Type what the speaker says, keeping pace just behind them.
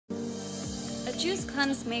juice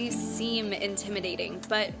cleanse may seem intimidating,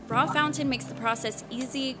 but Raw Fountain makes the process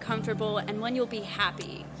easy, comfortable, and one you'll be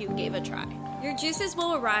happy you gave a try. Your juices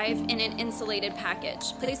will arrive in an insulated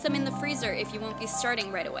package. Place them in the freezer if you won't be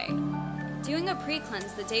starting right away. Doing a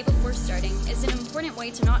pre-cleanse the day before starting is an important way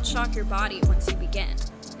to not shock your body once you begin.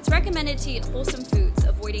 It's recommended to eat wholesome foods,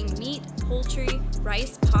 avoiding meat, poultry,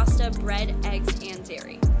 rice, pasta, bread, eggs, and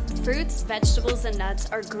dairy. Fruits, vegetables, and nuts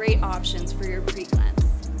are great options for your pre-cleanse.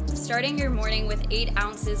 Starting your morning with 8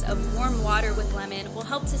 ounces of warm water with lemon will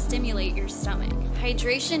help to stimulate your stomach.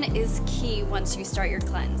 Hydration is key once you start your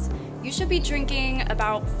cleanse. You should be drinking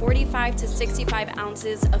about 45 to 65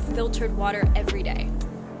 ounces of filtered water every day.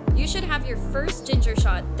 You should have your first ginger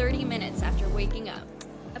shot 30 minutes after waking up.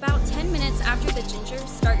 About 10 minutes after the ginger,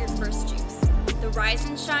 start your first juice. The Rise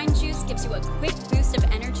and Shine juice gives you a quick boost of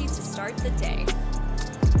energy to start the day.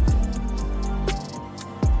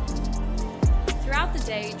 Throughout the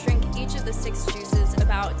day, drink each of the 6 juices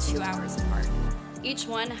about 2 hours apart. Each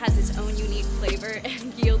one has its own unique flavor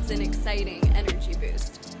and yields an exciting energy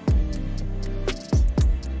boost.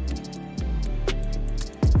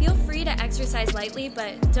 Feel free to exercise lightly,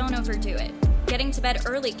 but don't overdo it. Getting to bed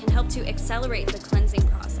early can help to accelerate the cleansing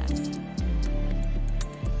process.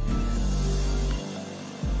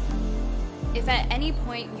 If at any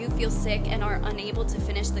point you feel sick and are unable to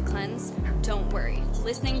finish the cleanse, don't worry.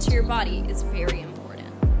 Listening to your body is very important.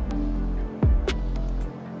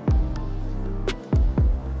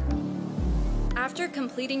 After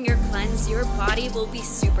completing your cleanse, your body will be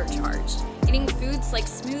supercharged. Eating foods like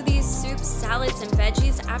smoothies, soups, salads, and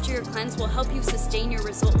veggies after your cleanse will help you sustain your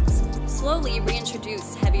results. Slowly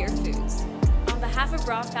reintroduce heavier foods. On behalf of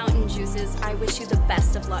Raw Fountain Juices, I wish you the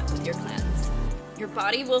best of luck with your cleanse. Your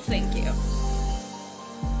body will thank you.